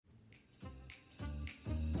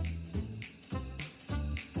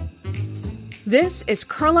This is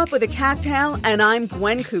Curl Up with a Cattail, and I'm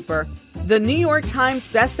Gwen Cooper, the New York Times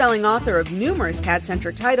bestselling author of numerous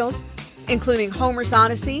cat-centric titles, including Homer's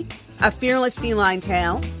Odyssey, A Fearless Feline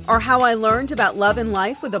Tale, or How I Learned About Love and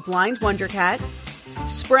Life with a Blind Wonder Cat,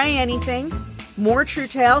 Spray Anything, More True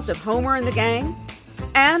Tales of Homer and the Gang,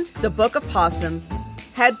 and The Book of Possum,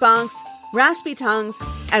 Head Bonks, Raspy Tongues,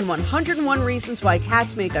 and 101 Reasons Why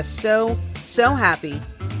Cats Make Us So happy.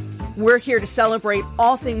 We're here to celebrate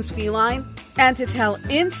all things feline and to tell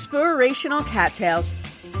inspirational cat tales.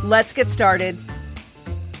 Let's get started.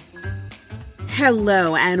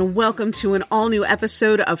 Hello, and welcome to an all-new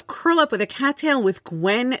episode of Curl Up with a Cattail with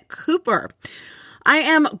Gwen Cooper. I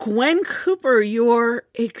am Gwen Cooper, your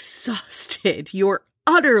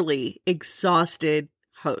utterly exhausted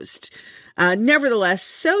host. Nevertheless,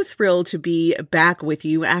 so thrilled to be back with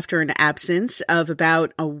you after an absence of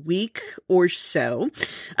about a week or so.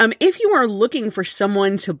 If you are looking for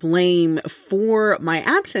someone to blame for my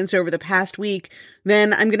absence over the past week,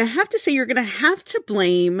 then I'm going to have to say you're going to have to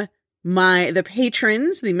blame the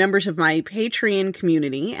patrons, the members of my Patreon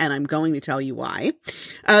community, and I'm going to tell you why.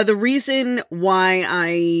 The reason why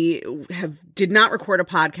I did not record a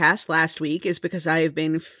podcast last week is because I have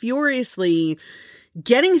been furiously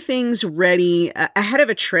getting things ready ahead of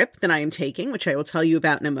a trip that I am taking, which I will tell you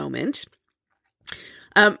about in a moment.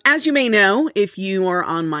 As you may know, if you are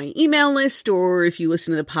on my email list, or if you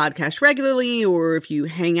listen to the podcast regularly, or if you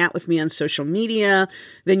hang out with me on social media,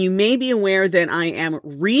 then you may be aware that I am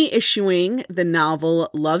reissuing the novel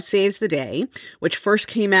Love Saves the Day, which first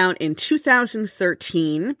came out in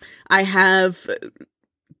 2013. I have,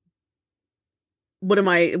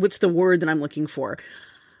 what's the word that I'm looking for?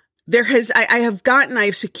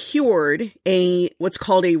 I've secured what's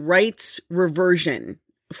called a rights reversion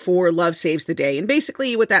for Love Saves the Day. And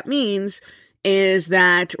basically what that means is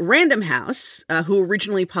that Random House, who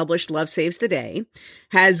originally published Love Saves the Day,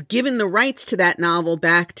 has given the rights to that novel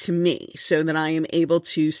back to me so that I am able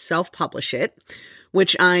to self-publish it,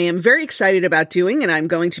 which I am very excited about doing. And I'm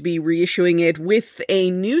going to be reissuing it with a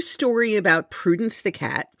new story about Prudence the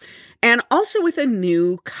cat and also with a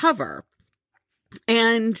new cover.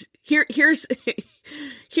 And here's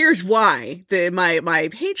why my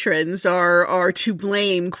patrons are to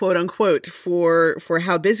blame, quote unquote, for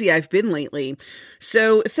how busy I've been lately.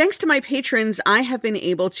 So thanks to my patrons, I have been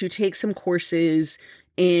able to take some courses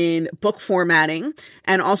in book formatting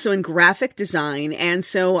and also in graphic design. And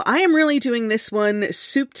so I am really doing this one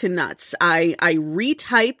soup to nuts. I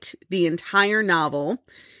retyped the entire novel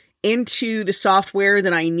into the software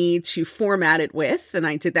that I need to format it with, and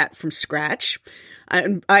I did that from scratch.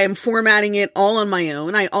 I am formatting it all on my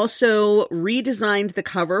own. I also redesigned the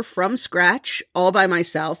cover from scratch all by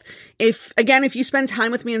myself. If you spend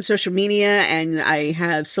time with me on social media, and I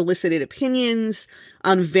have solicited opinions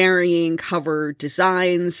on varying cover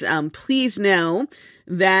designs, please know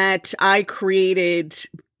that I created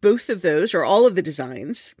both of those, or all of the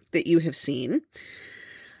designs that you have seen.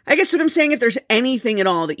 I guess what I'm saying, if there's anything at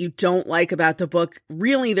all that you don't like about the book,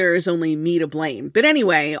 really there is only me to blame. But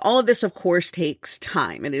anyway, all of this, of course, takes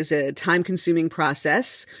time. It is a time-consuming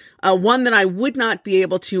process, one that I would not be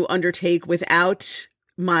able to undertake without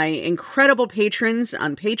my incredible patrons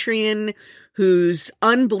on Patreon, whose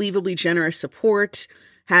unbelievably generous support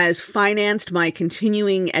has financed my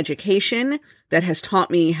continuing education that has taught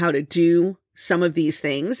me how to do some of these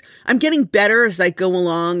things. I'm getting better as I go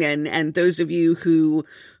along, and those of you who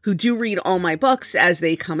do read all my books as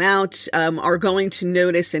they come out are going to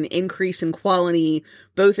notice an increase in quality,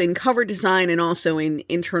 both in cover design and also in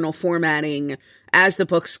internal formatting as the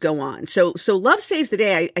books go on. So Love Saves the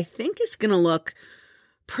Day, I think, is going to look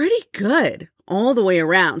pretty good all the way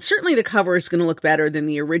around. Certainly the cover is going to look better than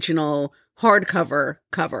the original hardcover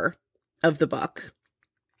cover of the book.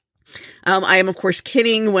 I am, of course,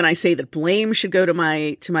 kidding when I say that blame should go to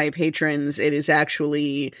my patrons. It is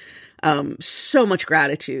actually so much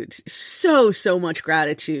gratitude, so much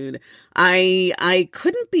gratitude. I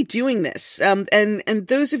couldn't be doing this. And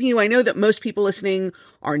those of you, I know that most people listening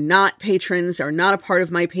are not patrons, are not a part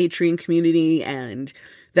of my Patreon community, and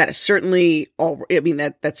that is certainly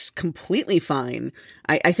that's completely fine.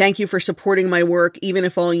 I thank you for supporting my work, even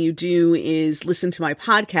if all you do is listen to my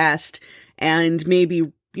podcast and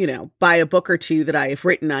maybe, buy a book or two that I have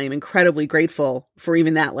written. I am incredibly grateful for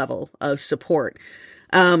even that level of support.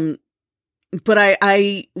 But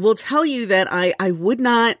I will tell you that I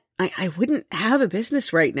wouldn't have a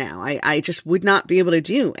business right now. I just would not be able to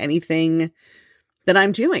do anything that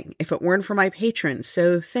I'm doing if it weren't for my patrons.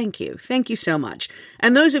 So thank you. Thank you so much.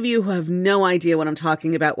 And those of you who have no idea what I'm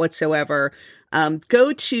talking about whatsoever,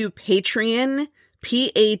 go to Patreon,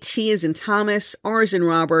 PAT is in Thomas, R is in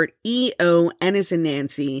Robert, EON is in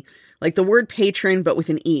Nancy, like the word patron, but with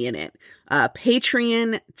an E in it.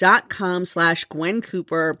 Patreon.com/Gwen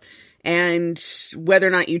Cooper. And whether or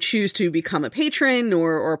not you choose to become a patron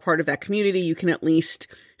or a part of that community, you can at least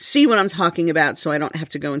see what I'm talking about, so I don't have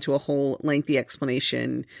to go into a whole lengthy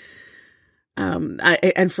explanation.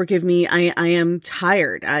 And forgive me, I am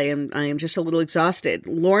tired. I am just a little exhausted.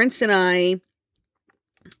 Lawrence and I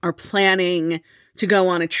are planning to go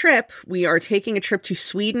on a trip. We are taking a trip to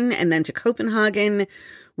Sweden and then to Copenhagen.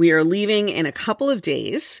 We are leaving in a couple of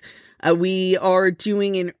days. We are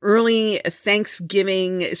doing an early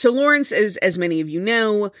Thanksgiving. So Lawrence, as many of you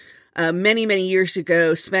know, many, many years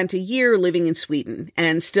ago, spent a year living in Sweden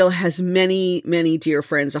and still has many, many dear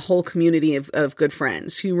friends, a whole community of good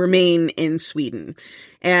friends who remain in Sweden.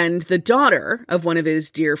 And the daughter of one of his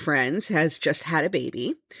dear friends has just had a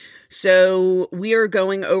baby. So we are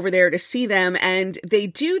going over there to see them. And they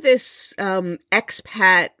do this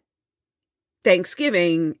expat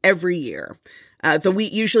Thanksgiving every year.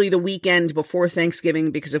 Usually the weekend before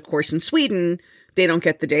Thanksgiving, because of course in Sweden, they don't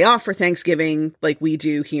get the day off for Thanksgiving like we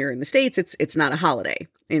do here in the States. It's not a holiday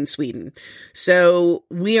in Sweden. So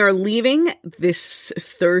we are leaving this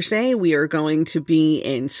Thursday. We are going to be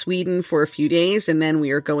in Sweden for a few days, and then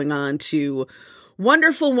we are going on to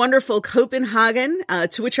wonderful, wonderful Copenhagen,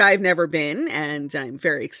 to which I've never been, and I'm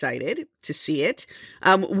very excited to see it.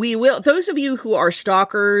 We will, those of you who are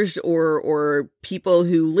stalkers or people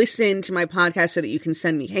who listen to my podcast so that you can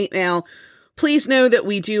send me hate mail, please know that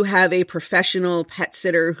we do have a professional pet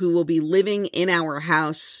sitter who will be living in our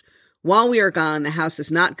house while we are gone. The house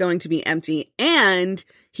is not going to be empty, and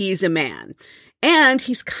he's a man. And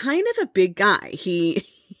he's kind of a big guy. He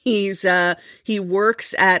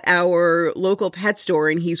works at our local pet store,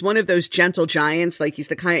 and he's one of those gentle giants. Like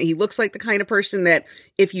he looks like the kind of person that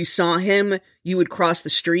if you saw him, you would cross the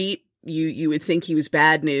street. You would think he was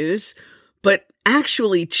bad news, but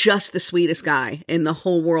actually just the sweetest guy in the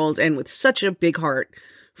whole world, and with such a big heart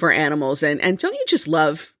for animals. And don't you just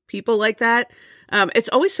love people like that? It's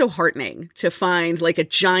always so heartening to find like a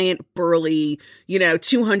giant, burly,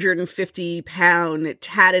 250-pound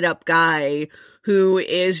tatted up guy who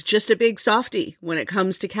is just a big softie when it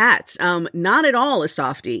comes to cats. Not at all a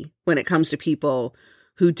softie when it comes to people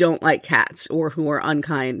who don't like cats or who are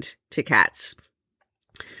unkind to cats.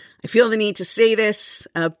 I feel the need to say this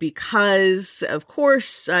because, of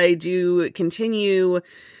course, I do continue,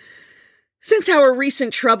 since our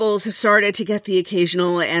recent troubles have started, to get the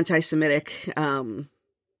occasional anti-Semitic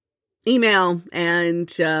email.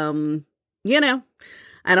 And,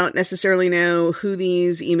 I don't necessarily know who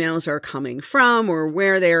these emails are coming from or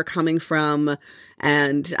where they are coming from.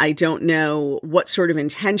 And I don't know what sort of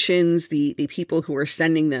intentions the people who are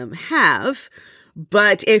sending them have.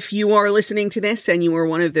 But if you are listening to this and you are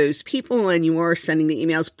one of those people and you are sending the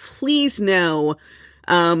emails, please know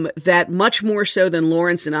that much more so than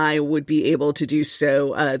Lawrence and I would be able to do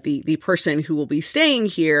so, the person who will be staying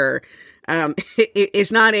here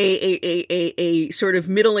is not a sort of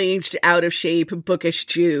middle-aged, out-of-shape, bookish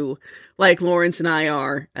Jew like Lawrence and I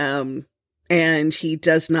are. And he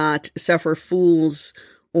does not suffer fools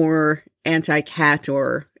or anti-cat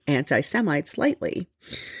or anti-Semites lightly.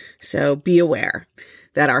 So be aware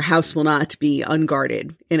that our house will not be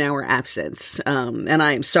unguarded in our absence. And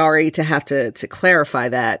I am sorry to have to clarify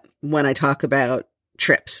that when I talk about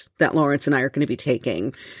trips that Lawrence and I are going to be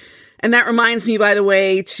taking. And that reminds me, by the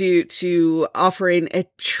way, to offer a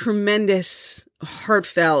tremendous,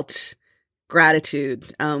 heartfelt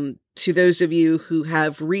gratitude to those of you who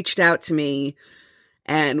have reached out to me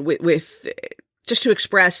and with just to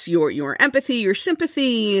express your empathy, your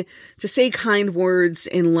sympathy, to say kind words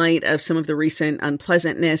in light of some of the recent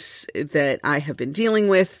unpleasantness that I have been dealing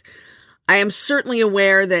with. I am certainly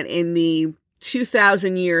aware that in the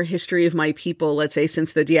 2,000-year history of my people, let's say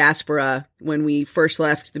since the diaspora, when we first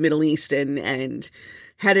left the Middle East and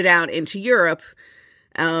headed out into Europe,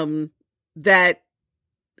 that,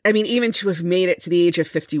 I mean, even to have made it to the age of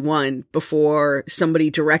 51 before somebody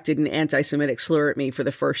directed an anti-Semitic slur at me for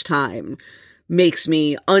the first time makes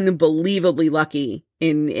me unbelievably lucky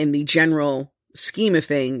in the general scheme of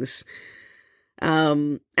things.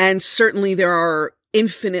 And certainly there are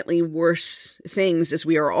infinitely worse things, as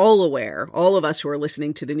we are all aware, all of us who are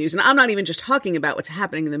listening to the news. And I'm not even just talking about what's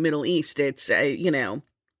happening in the Middle East. It's,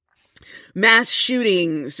 mass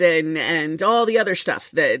shootings and all the other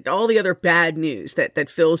stuff, all the other bad news that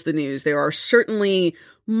fills the news. There are certainly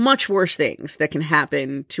much worse things that can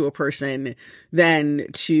happen to a person than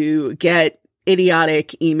to get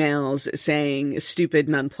idiotic emails saying stupid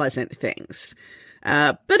and unpleasant things.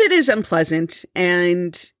 But it is unpleasant,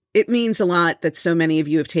 and it means a lot that so many of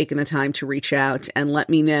you have taken the time to reach out and let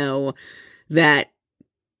me know that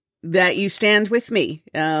you stand with me,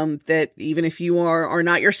 that even if you are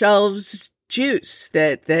not yourselves Jews,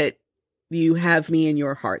 that you have me in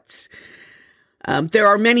your hearts. There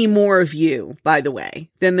are many more of you, by the way,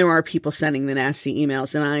 than there are people sending the nasty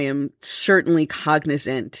emails, and I am certainly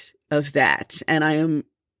cognizant of that. And I am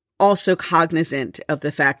also cognizant of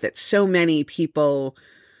the fact that so many people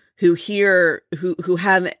who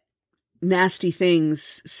have nasty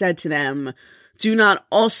things said to them do not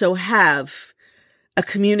also have a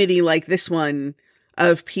community like this one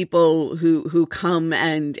of people who come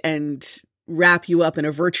and wrap you up in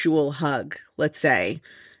a virtual hug, let's say,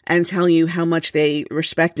 and tell you how much they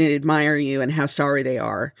respect and admire you and how sorry they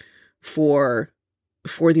are for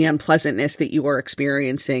the unpleasantness that you are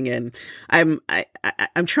experiencing. And I'm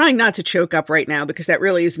trying not to choke up right now because that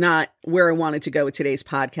really is not where I wanted to go with today's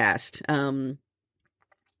podcast.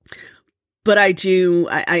 But I do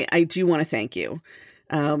want to thank you.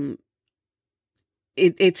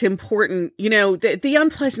 It's important, the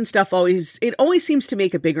unpleasant stuff always seems to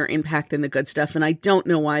make a bigger impact than the good stuff. And I don't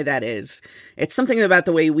know why that is. It's something about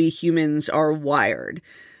the way we humans are wired.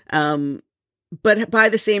 But by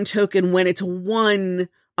the same token, when it's one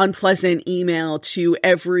unpleasant email to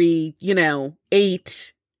every,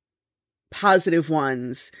 8 positive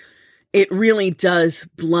ones, it really does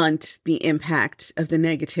blunt the impact of the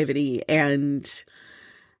negativity. And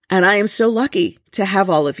I am so lucky to have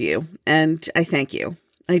all of you. And I thank you.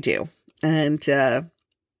 I do. And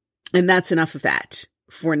that's enough of that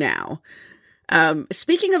for now.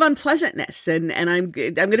 Speaking of unpleasantness, and I'm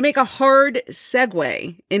going to make a hard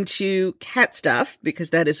segue into cat stuff, because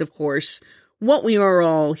that is, of course, what we are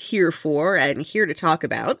all here for and here to talk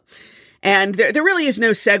about. And there really is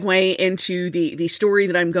no segue into the story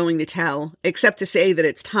that I'm going to tell, except to say that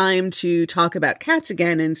it's time to talk about cats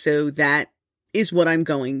again. And so that is what I'm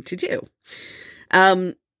going to do.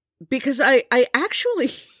 Because I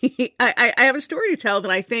actually, I have a story to tell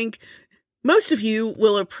that I think most of you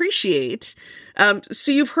will appreciate.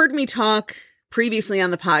 So you've heard me talk previously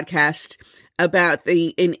on the podcast about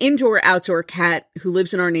an indoor-outdoor cat who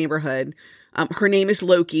lives in our neighborhood. Her name is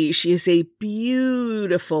Loki. She is a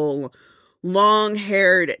beautiful,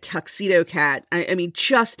 long-haired tuxedo cat. I mean,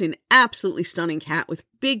 just an absolutely stunning cat with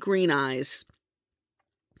big green eyes.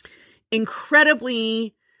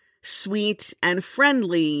 Incredibly sweet and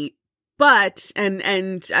friendly, but,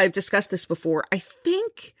 and I've discussed this before, I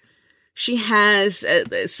think she has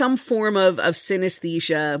some form of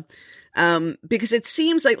synesthesia, because it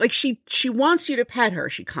seems like she wants you to pet her.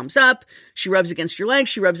 She comes up, she rubs against your legs,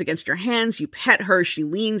 she rubs against your hands, you pet her, she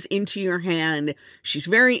leans into your hand. She's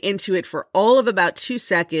very into it for all of about 2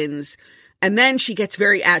 seconds. And then she gets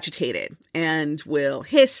very agitated and will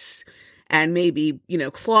hiss and maybe,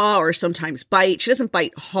 claw or sometimes bite. She doesn't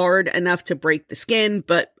bite hard enough to break the skin,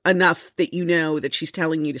 but enough that you know that she's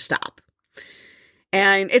telling you to stop.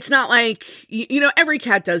 And it's not like, every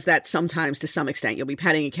cat does that sometimes to some extent. You'll be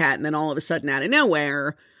petting a cat and then all of a sudden out of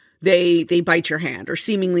nowhere, they bite your hand, or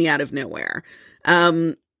seemingly out of nowhere.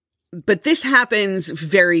 But this happens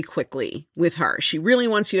very quickly with her. She really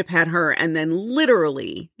wants you to pet her, and then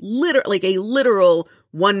literally like a literal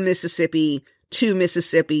 1 Mississippi, 2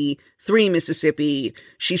 Mississippi, 3 Mississippi,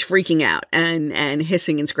 she's freaking out and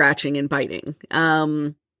hissing and scratching and biting.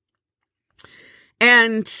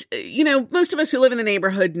 And, most of us who live in the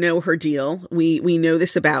neighborhood know her deal. We know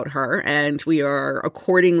this about her, and we are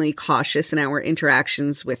accordingly cautious in our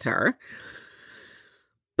interactions with her.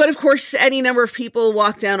 But of course, any number of people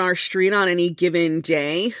walk down our street on any given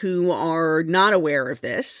day who are not aware of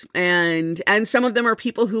this. And some of them are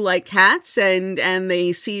people who like cats, and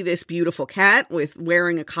they see this beautiful cat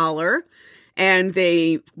wearing a collar, and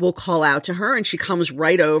they will call out to her, and she comes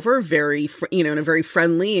right over in a very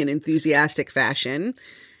friendly and enthusiastic fashion.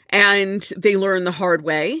 And they learn the hard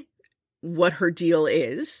way what her deal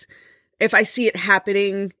is. If I see it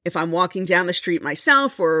happening, if I'm walking down the street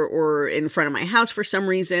myself or in front of my house for some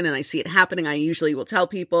reason, and I see it happening, I usually will tell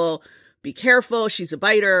people, be careful, she's a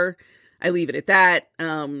biter. I leave it at that.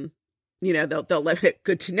 They'll let it,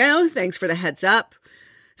 good to know. Thanks for the heads up.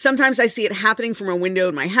 Sometimes I see it happening from a window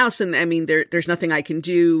in my house, and I mean, there's nothing I can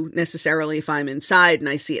do necessarily if I'm inside and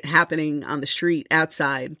I see it happening on the street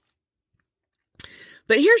outside.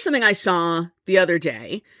 But here's something I saw the other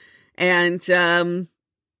day, and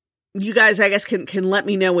you guys, I guess, can let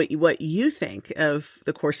me know what you think of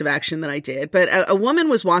the course of action that I did. But a woman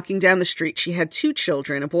was walking down the street. She had 2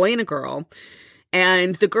 children, a boy and a girl.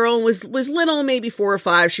 And the girl was little, maybe 4 or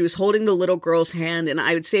 5. She was holding the little girl's hand. And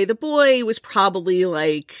I would say the boy was probably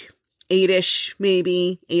like 8-ish,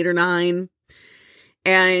 maybe 8 or 9.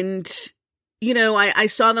 And, you know, I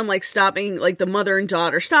saw them like stopping, like the mother and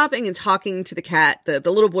daughter stopping and talking to the cat. The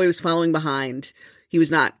little boy was following behind. He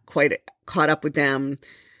was not quite caught up with them.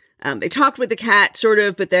 They talked with the cat sort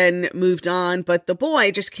of, but then moved on. But the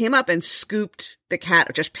boy just came up and scooped the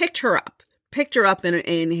cat, just picked her up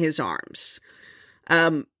in his arms.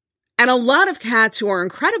 And a lot of cats who are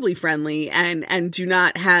incredibly friendly and do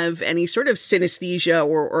not have any sort of synesthesia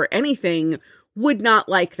or anything would not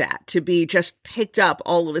like that, to be just picked up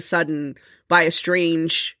all of a sudden by a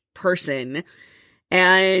strange person.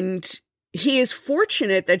 And he is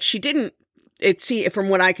fortunate that she didn't, from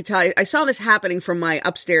what I could tell, I saw this happening from my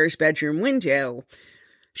upstairs bedroom window.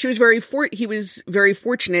 He was very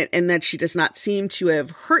fortunate in that she does not seem to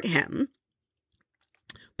have hurt him.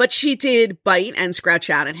 But she did bite and scratch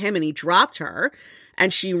out at him, and he dropped her,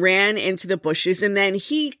 and she ran into the bushes, and then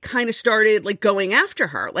he kind of started like going after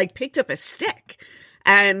her, like picked up a stick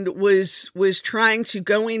and was trying to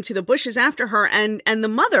go into the bushes after her. And the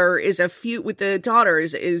mother with the daughter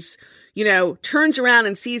is, you know, turns around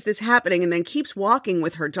and sees this happening and then keeps walking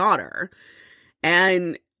with her daughter.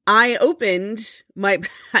 And I opened my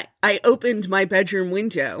bedroom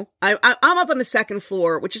window. I'm up on the second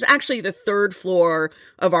floor, which is actually the third floor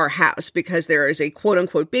of our house, because there is a quote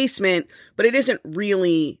unquote basement, but it isn't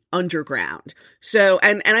really underground. So,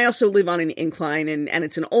 and I also live on an incline, and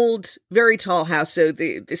it's an old, very tall house. So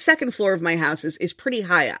the second floor of my house is pretty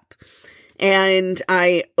high up. And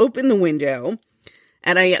I opened the window.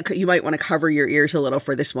 And you might want to cover your ears a little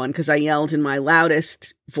for this one, because I yelled in my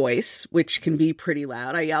loudest voice, which can be pretty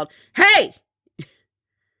loud. I yelled, "Hey!"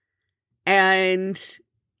 And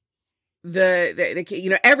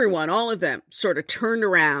the everyone, all of them sort of turned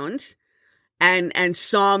around and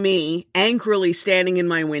saw me angrily standing in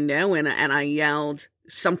my window. And I yelled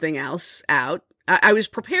something else out. I was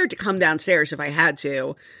prepared to come downstairs if I had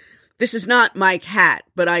to. This is not my cat,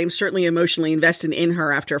 but I am certainly emotionally invested in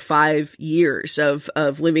her after 5 years of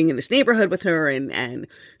living in this neighborhood with her and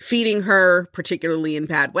feeding her, particularly in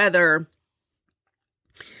bad weather.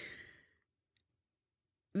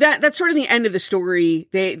 That's sort of the end of the story.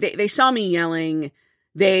 They saw me yelling.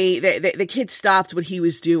 The kid stopped what he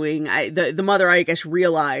was doing. The mother, I guess,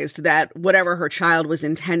 realized that whatever her child was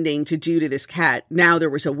intending to do to this cat, now there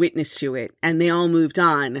was a witness to it, and they all moved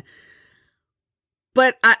on.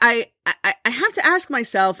 But I have to ask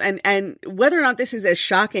myself, and whether or not this is as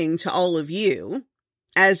shocking to all of you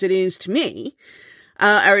as it is to me,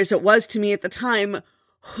 or as it was to me at the time,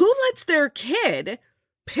 who lets their kid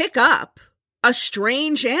pick up a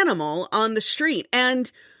strange animal on the street? And,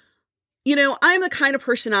 you know, I'm the kind of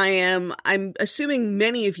person I am. I'm assuming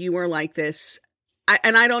many of you are like this,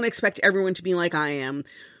 and I don't expect everyone to be like I am.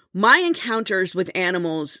 My encounters with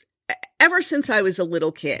animals, ever since I was a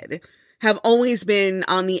little kid, have always been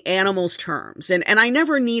on the animal's terms. And I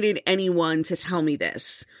never needed anyone to tell me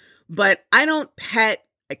this, but I don't pet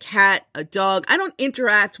a cat, a dog. I don't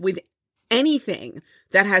interact with anything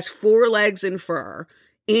that has 4 legs and fur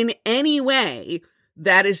in any way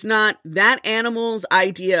that is not that animal's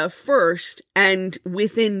idea first and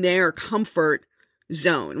within their comfort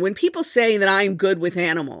zone. When people say that I'm good with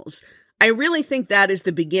animals, I really think that is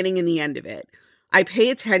the beginning and the end of it. I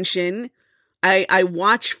pay attention. I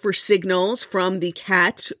watch for signals from the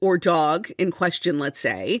cat or dog in question, let's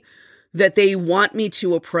say, that they want me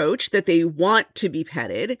to approach, that they want to be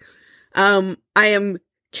petted. I am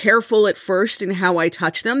careful at first in how I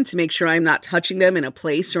touch them to make sure I'm not touching them in a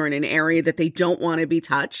place or in an area that they don't want to be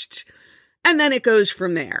touched. And then it goes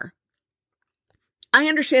from there. I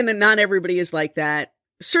understand that not everybody is like that.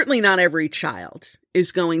 Certainly not every child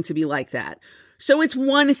is going to be like that. So it's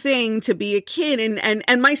one thing to be a kid,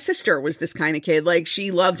 and my sister was this kind of kid. Like, she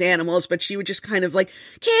loved animals, but she would just kind of like,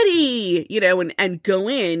 kitty, you know, and go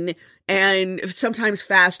in, and sometimes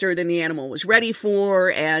faster than the animal was ready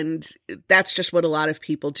for, and that's just what a lot of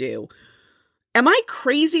people do. Am I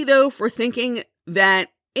crazy, though, for thinking that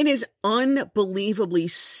it is unbelievably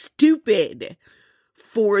stupid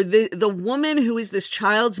for the woman who is this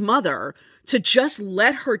child's mother to just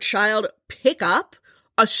let her child pick up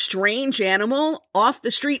a strange animal off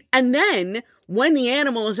the street, and then when the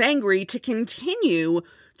animal is angry, to continue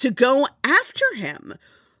to go after him?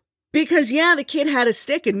 Because yeah, the kid had a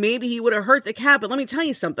stick and maybe he would have hurt the cat, but let me tell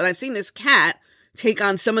you something. I've seen this cat take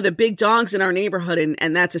on some of the big dogs in our neighborhood,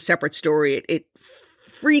 and that's a separate story. It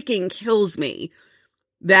freaking kills me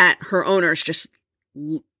that her owners just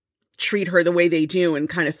treat her the way they do and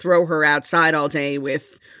kind of throw her outside all day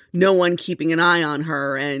with no one keeping an eye on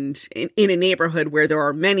her, and in a neighborhood where there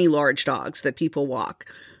are many large dogs that people walk.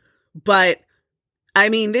 But I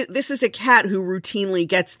mean, this is a cat who routinely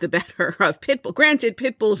gets the better of pit bull. Granted,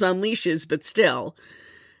 pit bulls on leashes, but still.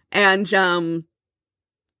 And,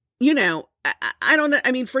 you know, I don't know.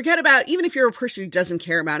 I mean, forget about, even if you're a person who doesn't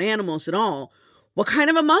care about animals at all, what kind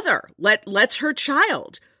of a mother lets her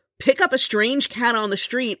child pick up a strange cat on the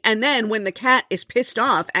street, and then when the cat is pissed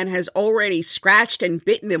off and has already scratched and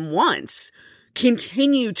bitten him once,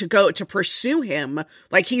 continue to go to pursue him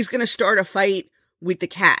like he's going to start a fight with the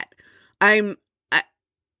cat?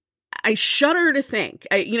 I shudder to think.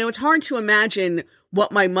 It's hard to imagine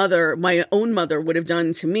what my own mother would have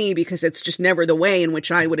done to me, because it's just never the way in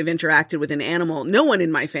which I would have interacted with an animal. No one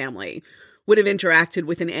in my family would have interacted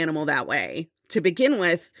with an animal that way to begin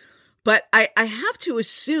with. But I have to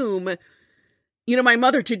assume, my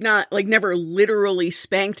mother did not, never literally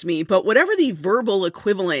spanked me, but whatever the verbal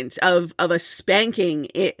equivalent of a spanking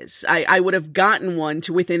is, I would have gotten one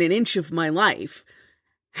to within an inch of my life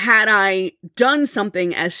had I done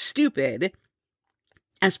something as stupid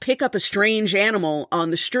as pick up a strange animal on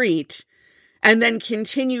the street and then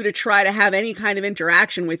continue to try to have any kind of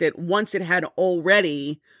interaction with it once it had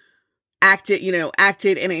already acted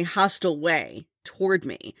in a hostile way toward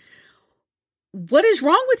me. What is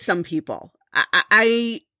wrong with some people?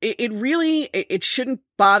 It shouldn't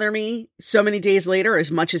bother me so many days later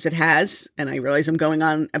as much as it has. And I realize I'm going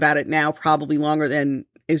on about it now probably longer than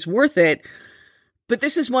is worth it. But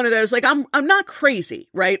this is one of those, I'm not crazy,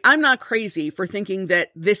 right? I'm not crazy for thinking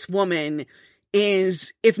that this woman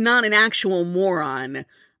is, if not an actual moron,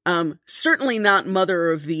 certainly not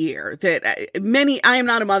mother of the year. I am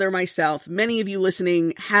not a mother myself. Many of you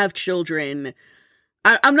listening have children.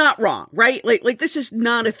 I'm not wrong, right? This is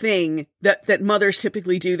not a thing that mothers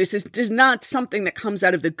typically do. This is not something that comes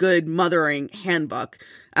out of the Good Mothering Handbook.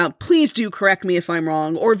 Please do correct me if I'm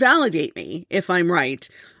wrong, or validate me if I'm right.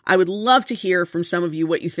 I would love to hear from some of you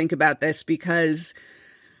what you think about this, because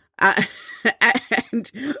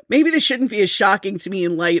and maybe this shouldn't be as shocking to me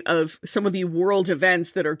in light of some of the world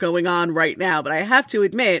events that are going on right now, but I have to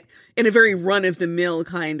admit, in a very run-of-the-mill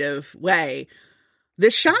kind of way,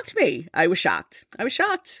 this shocked me. I was shocked.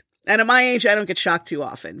 And at my age, I don't get shocked too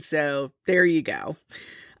often, so there you go.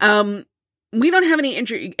 We don't have any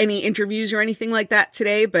interviews or anything like that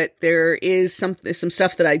today, but there is some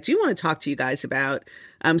stuff that I do want to talk to you guys about,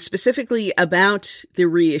 specifically about the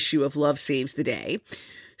reissue of Love Saves the Day.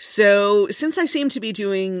 So since I seem to be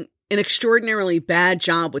doing an extraordinarily bad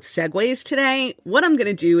job with segues today, what I'm going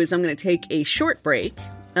to do is I'm going to take a short break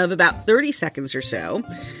of about 30 seconds or so.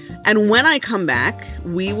 And when I come back,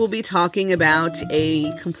 we will be talking about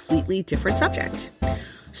a completely different subject.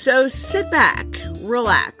 So sit back,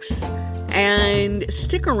 relax, and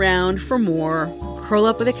stick around for more Curl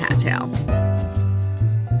Up with a Cattail.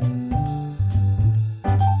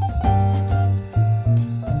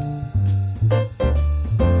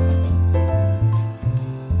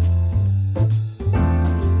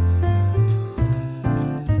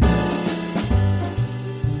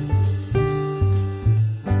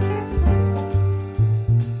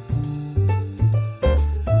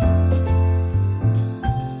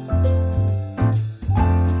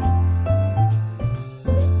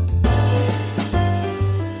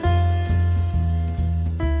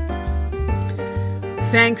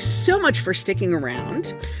 Thanks so much for sticking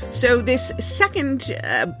around. So this second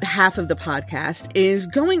half of the podcast is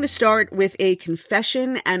going to start with a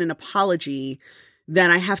confession and an apology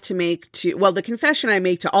that I have to make the confession I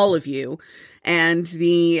make to all of you, and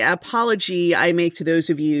the apology I make to those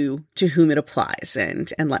of you to whom it applies.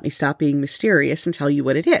 And let me stop being mysterious and tell you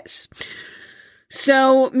what it is.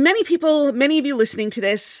 So many of you listening to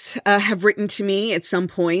this have written to me at some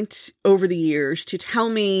point over the years to tell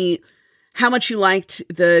me how much you liked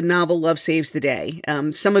the novel Love Saves the Day.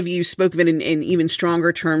 Some of you spoke of it in even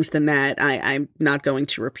stronger terms than that. I'm not going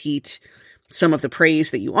to repeat some of the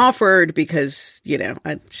praise that you offered because,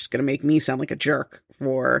 it's just going to make me sound like a jerk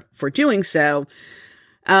for doing so.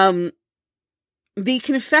 The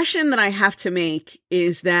confession that I have to make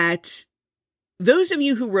is that those of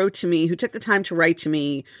you who wrote to me, who took the time to write to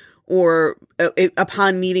me, or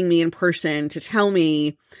upon meeting me in person to tell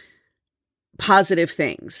me positive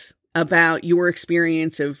things about your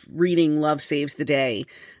experience of reading Love Saves the Day.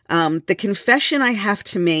 The confession I have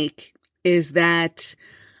to make is that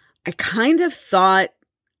I kind of thought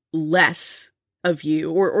less of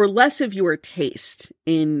you or less of your taste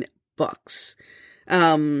in books.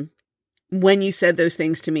 When you said those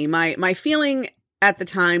things to me, my feeling at the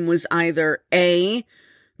time was either A,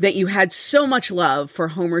 that you had so much love for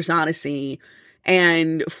Homer's Odyssey,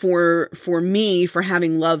 and for me, for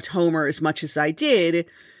having loved Homer as much as I did,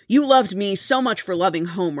 you loved me so much for loving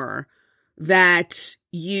Homer that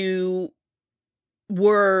you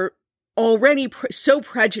were already so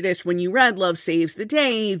prejudiced when you read Love Saves the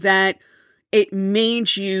Day that it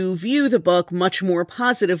made you view the book much more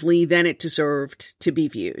positively than it deserved to be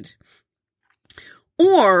viewed.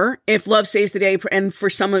 Or if Love Saves the Day, and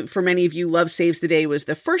for many of you, Love Saves the Day was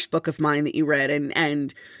the first book of mine that you read.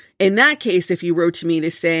 And in that case, if you wrote to me to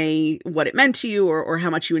say what it meant to you or how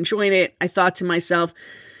much you enjoyed it, I thought to myself,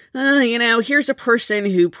 here's a person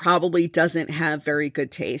who probably doesn't have very good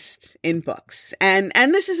taste in books. And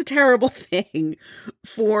this is a terrible thing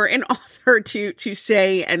for an author to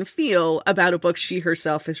say and feel about a book she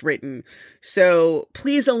herself has written. So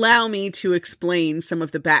please allow me to explain some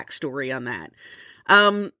of the backstory on that.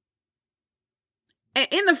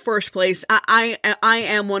 In the first place, I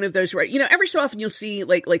am one of those, right? Every so often you'll see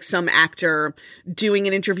like some actor doing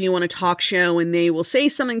an interview on a talk show, and they will say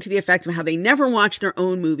something to the effect of how they never watch their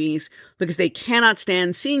own movies because they cannot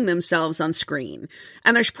stand seeing themselves on screen.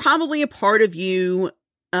 And there's probably a part of you,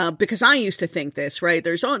 because I used to think this, right?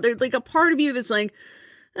 There's like a part of you that's like,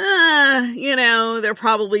 they're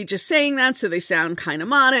probably just saying that so they sound kind of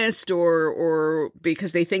modest, or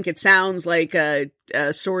because they think it sounds like a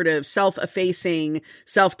sort of self-effacing,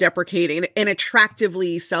 self-deprecating, an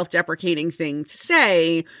attractively self-deprecating thing to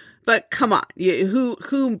say. But come on,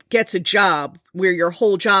 who gets a job where your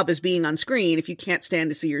whole job is being on screen if you can't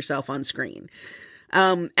stand to see yourself on screen?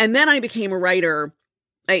 And then I became a writer,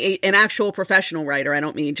 an actual professional writer. I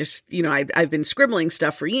don't mean just, I've been scribbling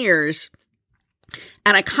stuff for years.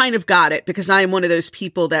 And I kind of got it because I am one of those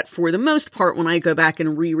people that for the most part, when I go back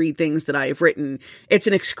and reread things that I have written, it's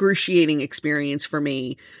an excruciating experience for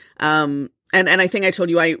me. And I think I told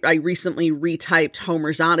you, I recently retyped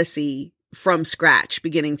Homer's Odyssey from scratch,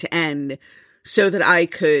 beginning to end, so that I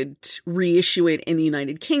could reissue it in the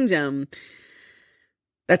United Kingdom.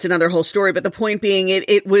 That's another whole story. But the point being,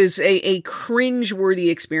 it was a cringe-worthy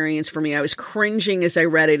experience for me. I was cringing as I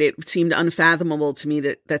read it. It seemed unfathomable to me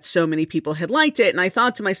that so many people had liked it. And I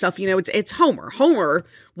thought to myself, it's Homer. Homer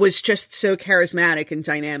was just so charismatic and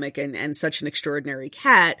dynamic and such an extraordinary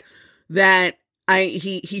cat that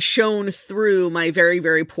he shone through my very,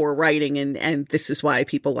 very poor writing. And this is why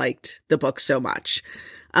people liked the book so much.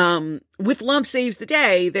 With Love Saves the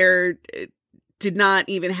Day, there did not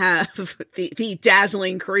even have the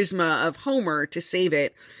dazzling charisma of Homer to save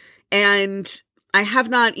it. And I have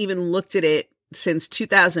not even looked at it since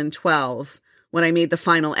 2012 when I made the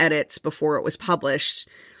final edits before it was published.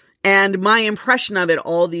 And my impression of it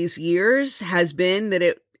all these years has been that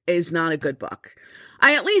it is not a good book.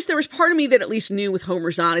 There was part of me that at least knew with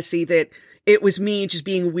Homer's Odyssey that it was me just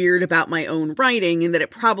being weird about my own writing, and that it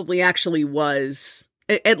probably actually was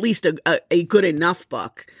at least a good enough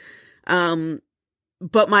book.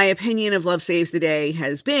 But my opinion of Love Saves the Day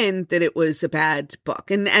has been that it was a bad book.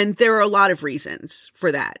 And there are a lot of reasons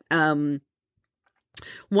for that. One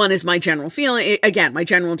is my general feeling, again, my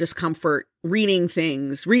general discomfort rereading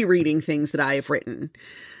things that I have written.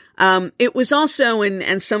 It was also,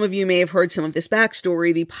 and some of you may have heard some of this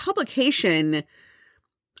backstory, the publication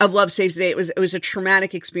of Love Saves the Day, it was a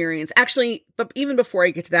traumatic experience. Actually, but even before I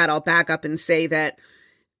get to that, I'll back up and say that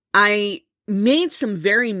I made some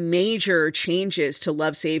very major changes to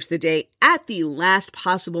Love Saves the Day at the last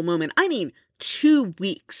possible moment. 2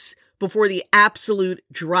 weeks before the absolute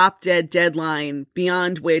drop-dead deadline,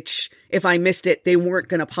 beyond which, if I missed it, they weren't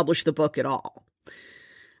going to publish the book at all.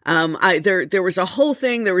 There was a whole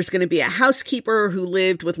thing. There was going to be a housekeeper who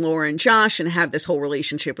lived with Laura and Josh and have this whole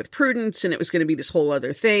relationship with Prudence, and it was going to be this whole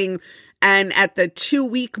other thing. And at the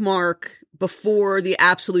 2-week mark before the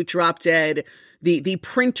absolute drop-dead, the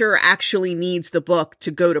printer actually needs the book to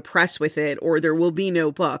go to press with it, or there will be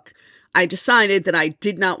no book. I decided that I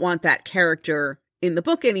did not want that character in the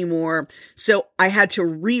book anymore. So I had to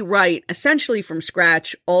rewrite essentially from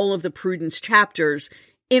scratch all of the Prudence chapters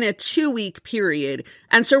in a 2-week period.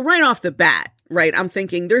 And so right off the bat, right, I'm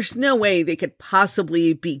thinking there's no way they could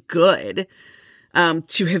possibly be good,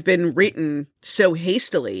 to have been written so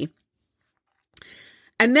hastily.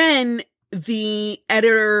 And then the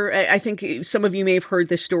editor, I think some of you may have heard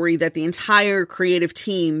this story, that the entire creative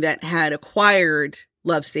team that had acquired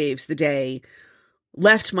Love Saves the Day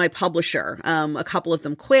left my publisher. A couple of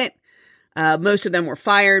them quit. Most of them were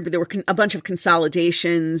fired, but there were a bunch of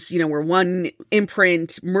consolidations, where one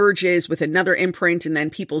imprint merges with another imprint and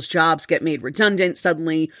then people's jobs get made redundant.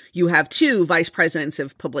 Suddenly you have 2 vice presidents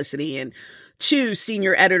of publicity and 2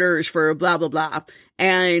 senior editors for blah, blah, blah.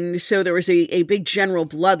 And so there was a big general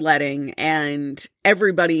bloodletting, and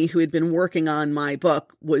everybody who had been working on my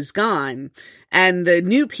book was gone. And the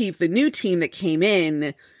new team that came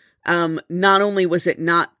in, not only was it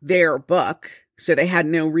not their book, so they had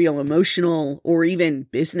no real emotional or even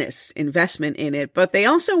business investment in it, but they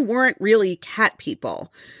also weren't really cat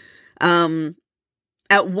people. And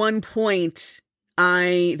at one point,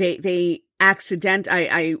 I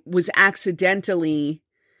was accidentally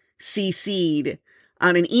CC'd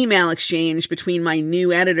on an email exchange between my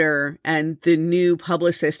new editor and the new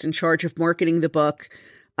publicist in charge of marketing the book,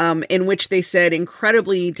 in which they said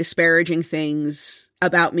incredibly disparaging things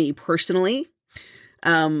about me personally,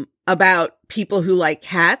 about people who like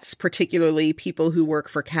cats, particularly people who work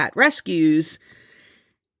for cat rescues,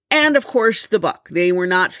 and of course the book. They were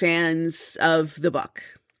not fans of the book.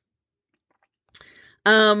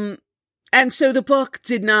 And so the book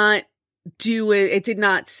did not do it. It did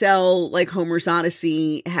not sell like Homer's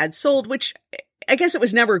Odyssey had sold, which I guess it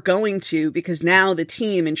was never going to, because now the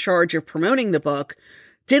team in charge of promoting the book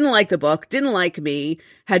didn't like the book, didn't like me,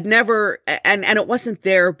 had never, and it wasn't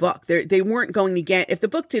their book. They weren't going to get, if the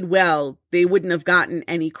book did well, they wouldn't have gotten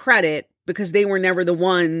any credit because they were never the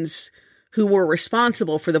ones who were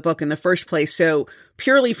responsible for the book in the first place. So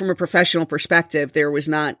purely from a professional perspective, there was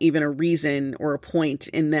not even a reason or a point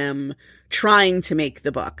in them trying to make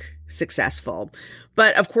the book successful.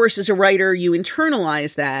 But of course, as a writer, you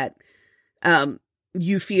internalize that.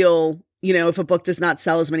 You feel, you know, if a book does not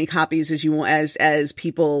sell as many copies as you want, as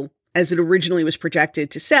it originally was projected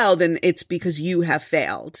to sell, then it's because you have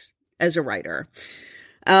failed as a writer.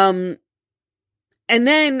 And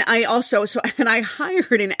then I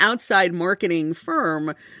hired an outside marketing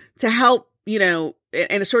firm to help, you know,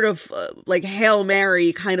 in a sort of like Hail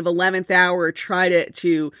Mary kind of 11th hour, try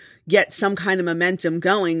to get some kind of momentum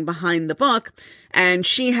going behind the book. And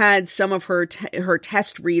she had some of her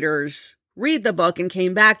test readers read the book and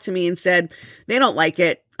came back to me and said, they don't like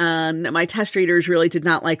it. My test readers really did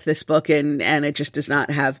not like this book, and it just does not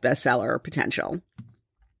have bestseller potential.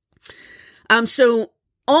 So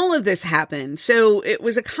all of this happened. So it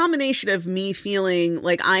was a combination of me feeling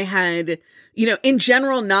like I had, you know, in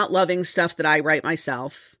general, not loving stuff that I write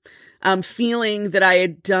myself, feeling that I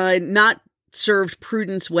had not served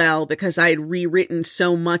Prudence well because I had rewritten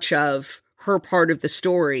so much of her part of the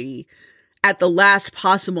story at the last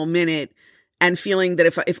possible minute, and feeling that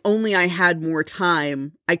if only I had more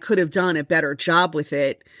time, I could have done a better job with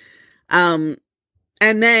it. And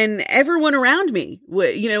then everyone around me,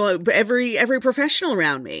 you know, every professional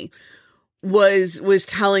around me was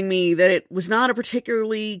telling me that it was not a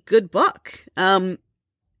particularly good book. And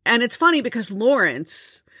it's funny because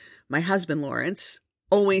Lawrence, my husband Lawrence,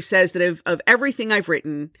 always says that of everything I've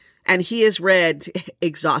written, and he has read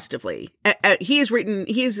exhaustively. He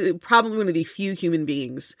is probably one of the few human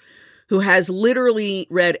beings who has literally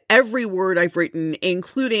read every word I've written,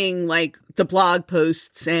 including like the blog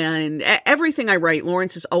posts and everything I write.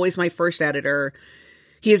 Lawrence is always my first editor.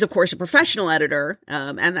 He is, of course, a professional editor,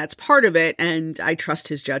 and that's part of it. And I trust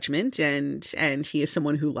his judgment, and he is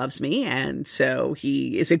someone who loves me. And so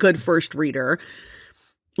he is a good first reader.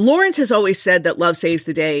 Lawrence has always said that Love Saves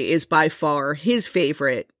the Day is by far his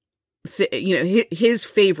favorite, his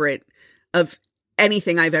favorite of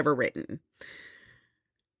anything I've ever written.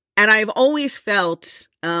 And I've always felt,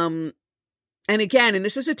 and again, and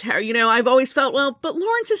this is I've always felt, well, but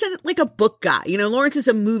Lawrence isn't like a book guy. You know, Lawrence is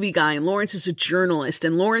a movie guy, and Lawrence is a journalist,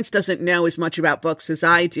 and Lawrence doesn't know as much about books as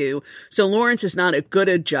I do. So Lawrence is not as good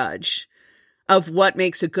a judge of what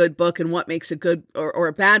makes a good book and what makes a good or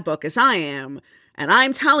a bad book as I am. And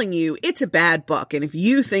I'm telling you, it's a bad book. And if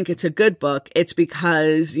you think it's a good book, it's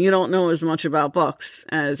because you don't know as much about books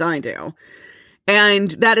as I do. And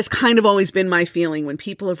that has kind of always been my feeling when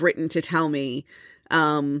people have written to tell me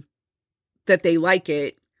that they like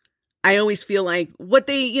it. I always feel like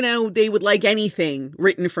they would like anything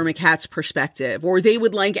written from a cat's perspective, or they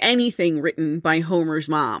would like anything written by Homer's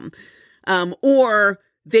mom, or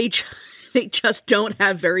they just don't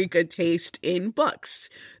have very good taste in books.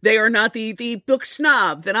 They are not the book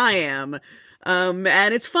snob that I am.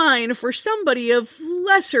 And it's fine for somebody of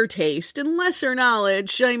lesser taste and lesser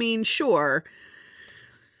knowledge. I mean, sure.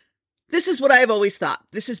 This is what I've always thought.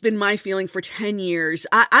 This has been my feeling for 10 years.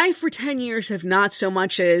 I for 10 years have not so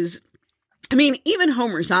much as, even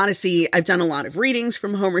Homer's Odyssey, I've done a lot of readings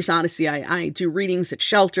from Homer's Odyssey. I do readings at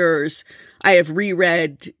shelters. I have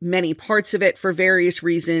reread many parts of it for various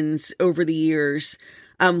reasons over the years.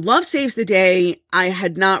 Love Saves the Day, I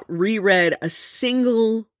had not reread a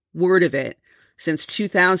single word of it since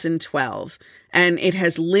 2012. And it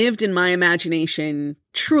has lived in my imagination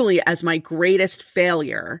truly as my greatest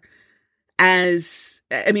failure.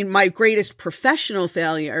 My greatest professional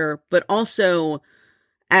failure, but also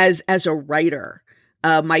as a writer,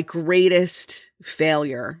 my greatest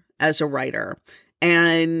failure as a writer.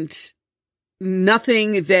 And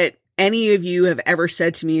nothing that any of you have ever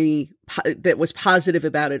said to me that was positive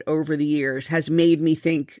about it over the years has made me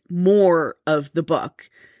think more of the book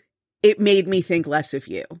it made me think less of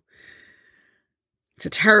you. It's a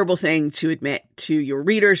terrible thing to admit to your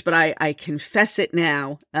readers, but I confess it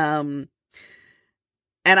now. And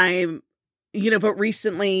I'm, but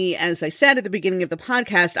recently, as I said at the beginning of the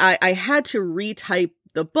podcast, I had to retype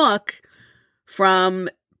the book from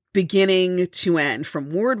beginning to end, from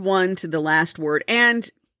word one to the last word. And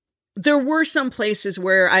there were some places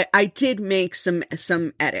where I did make some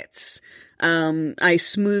edits. I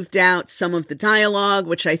smoothed out some of the dialogue,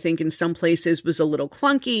 which I think in some places was a little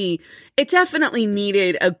clunky. It definitely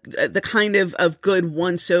needed the kind of good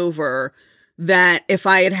once-over that if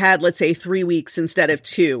I had had, let's say, 3 weeks instead of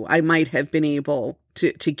 2, I might have been able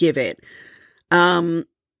to give it. And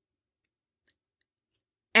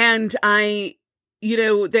I,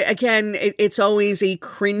 again, it's always a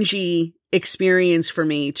cringy experience for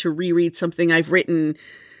me to reread something I've written.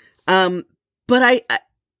 But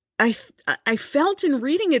I felt in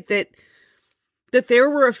reading it that there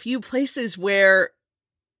were a few places where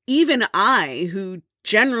even I, who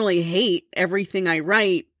generally hate everything I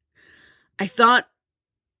write, I thought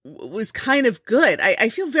was kind of good. I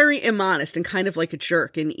feel very immodest and kind of like a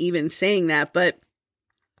jerk in even saying that, but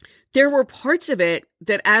there were parts of it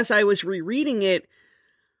that as I was rereading it,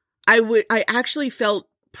 I actually felt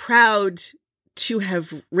proud to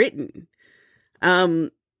have written.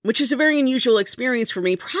 Which is a very unusual experience for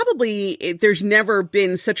me. Probably there's never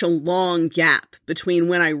been such a long gap between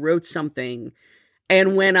when I wrote something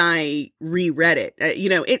and when I reread it.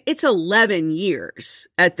 It's 11 years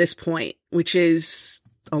at this point, which is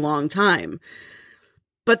a long time.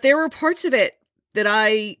 But there were parts of it that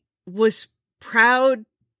I was proud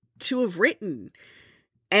to have written.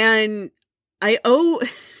 And I owe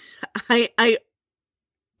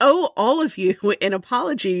all of you an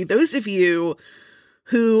apology. Those of you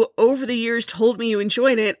who over the years told me you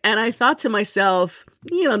enjoyed it, and I thought to myself,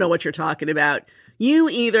 you don't know what you're talking about. You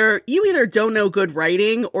either don't know good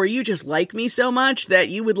writing, or you just like me so much that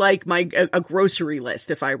you would like a grocery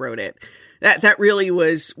list if I wrote it. That really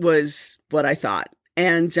was what I thought.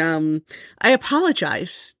 And I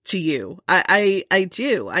apologize to you. I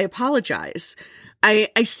do. I apologize.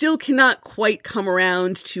 I still cannot quite come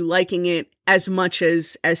around to liking it as much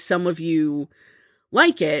as some of you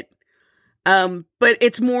like it. But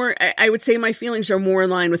it's more, I would say my feelings are more in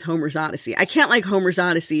line with Homer's Odyssey. I can't like Homer's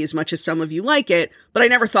Odyssey as much as some of you like it, but I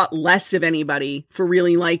never thought less of anybody for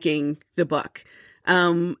really liking the book.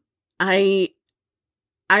 I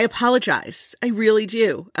apologize. I really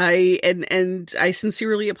do. And I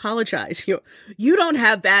sincerely apologize. You don't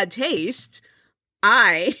have bad taste.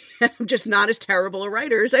 I am just not as terrible a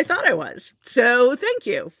writer as I thought I was. So thank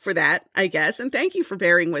you for that, I guess. And thank you for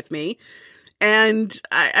bearing with me. And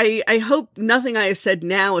I hope nothing I have said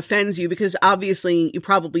now offends you, because obviously you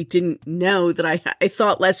probably didn't know that I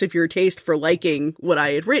thought less of your taste for liking what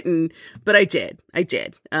I had written, but I did.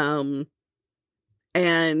 And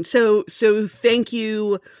so thank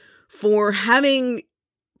you for having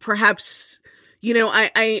perhaps,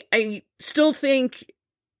 I still think,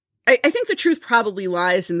 I think the truth probably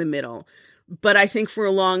lies in the middle, but I think for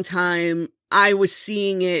a long time I was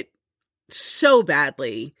seeing it so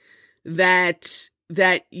badly that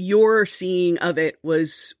your seeing of it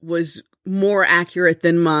was more accurate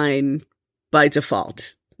than mine by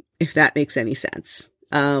default, if that makes any sense.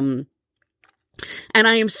 And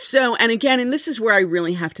I am and again, and this is where I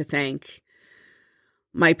really have to thank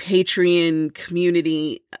my Patreon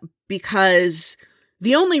community, because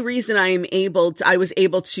the only reason I was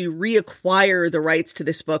able to reacquire the rights to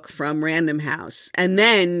this book from Random House and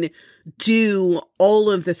then do all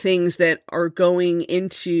of the things that are going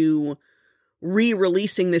into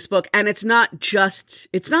re-releasing this book. And it's not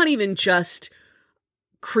even just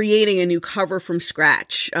creating a new cover from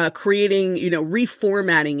scratch,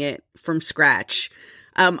 reformatting it from scratch.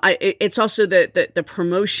 It's also the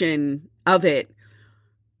promotion of it.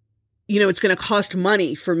 It's going to cost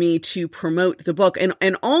money for me to promote the book.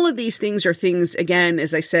 And all of these things are things, again,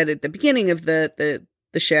 as I said at the beginning of the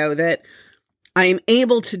show, that I am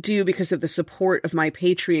able to do because of the support of my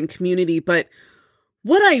Patreon community. But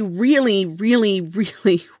what I really, really,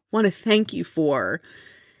 really want to thank you for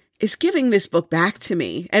is giving this book back to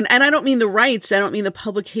me. And I don't mean the rights. I don't mean the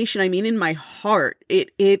publication. I mean, in my heart,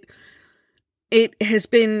 it has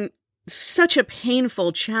been such a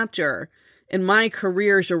painful chapter in my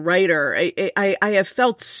career as a writer. I have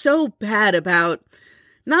felt so bad about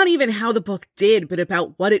not even how the book did, but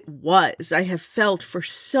about what it was. I have felt for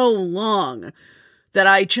so long that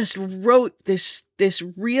I just wrote this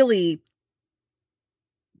really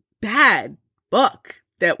bad book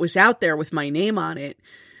that was out there with my name on it.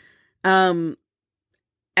 And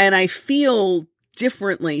I feel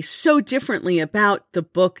differently, so differently about the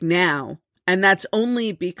book now. And that's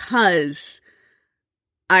only because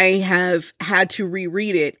I have had to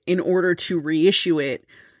reread it in order to reissue it.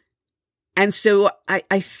 And so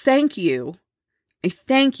I thank you. I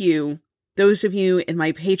thank you, those of you in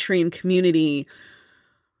my Patreon community,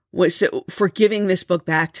 for giving this book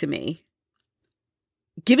back to me.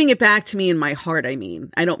 Giving it back to me in my heart, I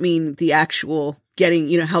mean. I don't mean the actual getting,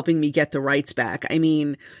 helping me get the rights back. I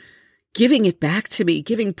mean, giving it back to me,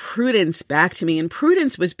 giving Prudence back to me. And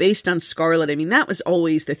Prudence was based on Scarlet. I mean, that was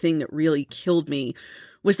always the thing that really killed me,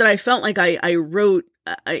 was that I felt like I wrote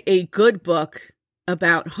a good book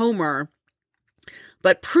about Homer,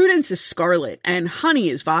 but Prudence is Scarlet and Honey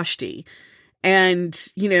is Vashti. And,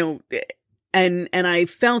 and I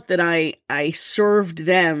felt that I served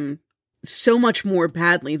them so much more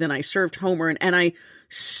badly than I served Homer. And I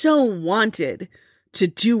so wanted to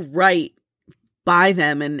do right by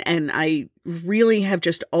them. And I really have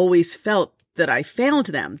just always felt that I failed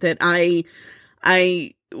them, that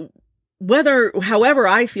however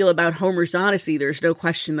I feel about Homer's Odyssey, there's no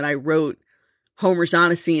question that I wrote Homer's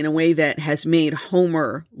Odyssey in a way that has made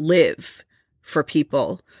Homer live for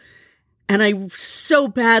people. And I so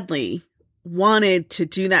badly wanted to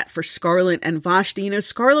do that for Scarlet and Vashti.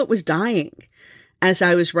 Scarlet was dying as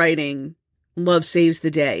I was writing Love Saves the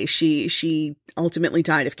Day. She ultimately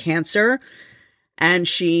died of cancer, and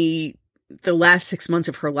the last 6 months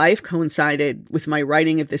of her life coincided with my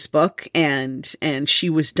writing of this book, and she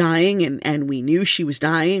was dying, and we knew she was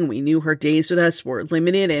dying. We knew her days with us were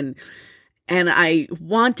limited, and I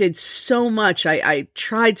wanted so much. I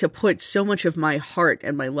tried to put so much of my heart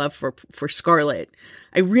and my love for Scarlet.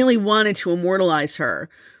 I really wanted to immortalize her,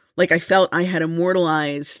 like I felt I had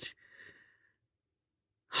immortalized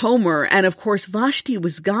Homer. And of course, Vashti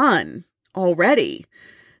was gone already.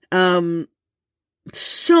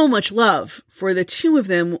 So much love for the two of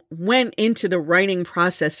them went into the writing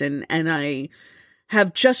process, and I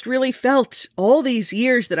have just really felt all these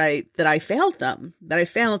years that I failed them, that I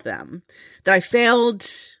failed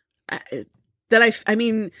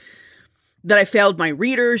my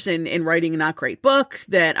readers in writing a not great book,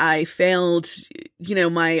 that I failed,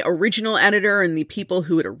 my original editor and the people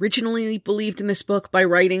who had originally believed in this book by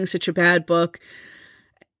writing such a bad book.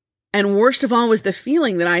 And worst of all was the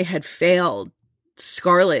feeling that I had failed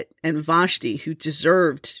Scarlet and Vashti, who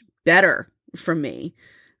deserved better from me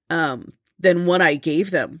than what I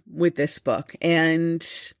gave them with this book. And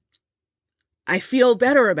I feel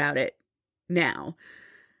better about it now.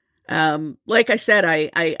 Like I said,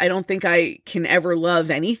 I don't think I can ever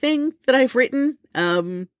love anything that I've written.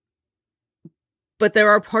 But there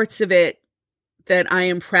are parts of it that I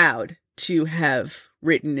am proud to have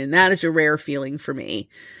written, and that is a rare feeling for me.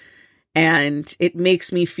 And it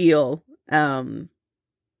makes me feel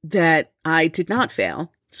that I did not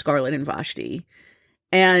fail Scarlet and Vashti.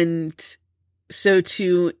 And so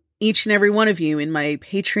to each and every one of you in my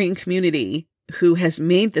Patreon community who has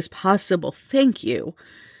made this possible, thank you.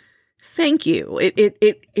 Thank you.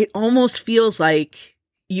 It almost feels like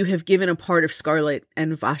you have given a part of Scarlet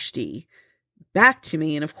and Vashti back to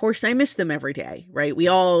me. And of course I miss them every day, right? We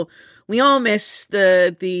all miss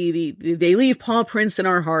they leave paw prints in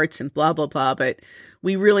our hearts and blah, blah, blah. But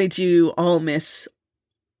we really do all miss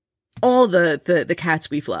all the cats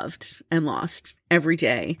we've loved and lost every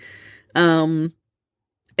day. And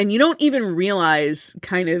you don't even realize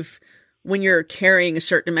kind of when you're carrying a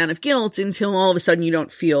certain amount of guilt until all of a sudden you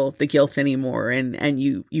don't feel the guilt anymore. And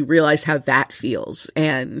you realize how that feels.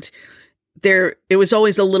 And it was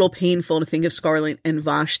always a little painful to think of Scarlet and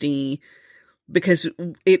Vashti because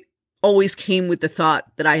it always came with the thought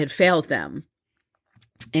that I had failed them.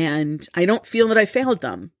 And I don't feel that I failed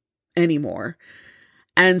them anymore.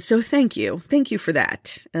 And so thank you. Thank you for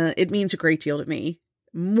that. It means a great deal to me.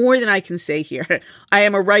 More than I can say here. I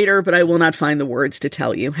am a writer, but I will not find the words to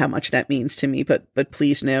tell you how much that means to me. But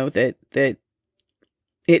please know that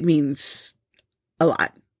it means a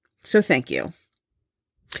lot. So thank you.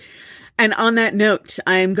 And on that note,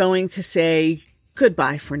 I'm going to say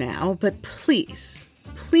goodbye for now. But please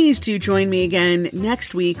do join me again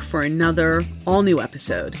next week for another all-new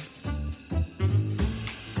episode.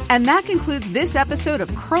 And that concludes this episode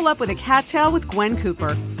of Curl Up with a Cattail with Gwen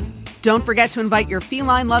Cooper. Don't forget to invite your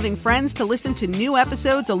feline-loving friends to listen to new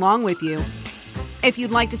episodes along with you. If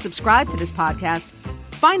you'd like to subscribe to this podcast,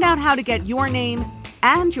 find out how to get your name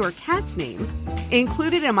and your cat's name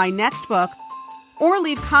included in my next book, or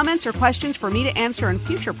leave comments or questions for me to answer in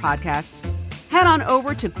future podcasts, head on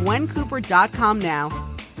over to gwencooper.com now.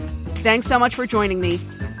 Thanks so much for joining me,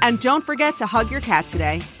 and don't forget to hug your cat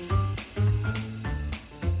today.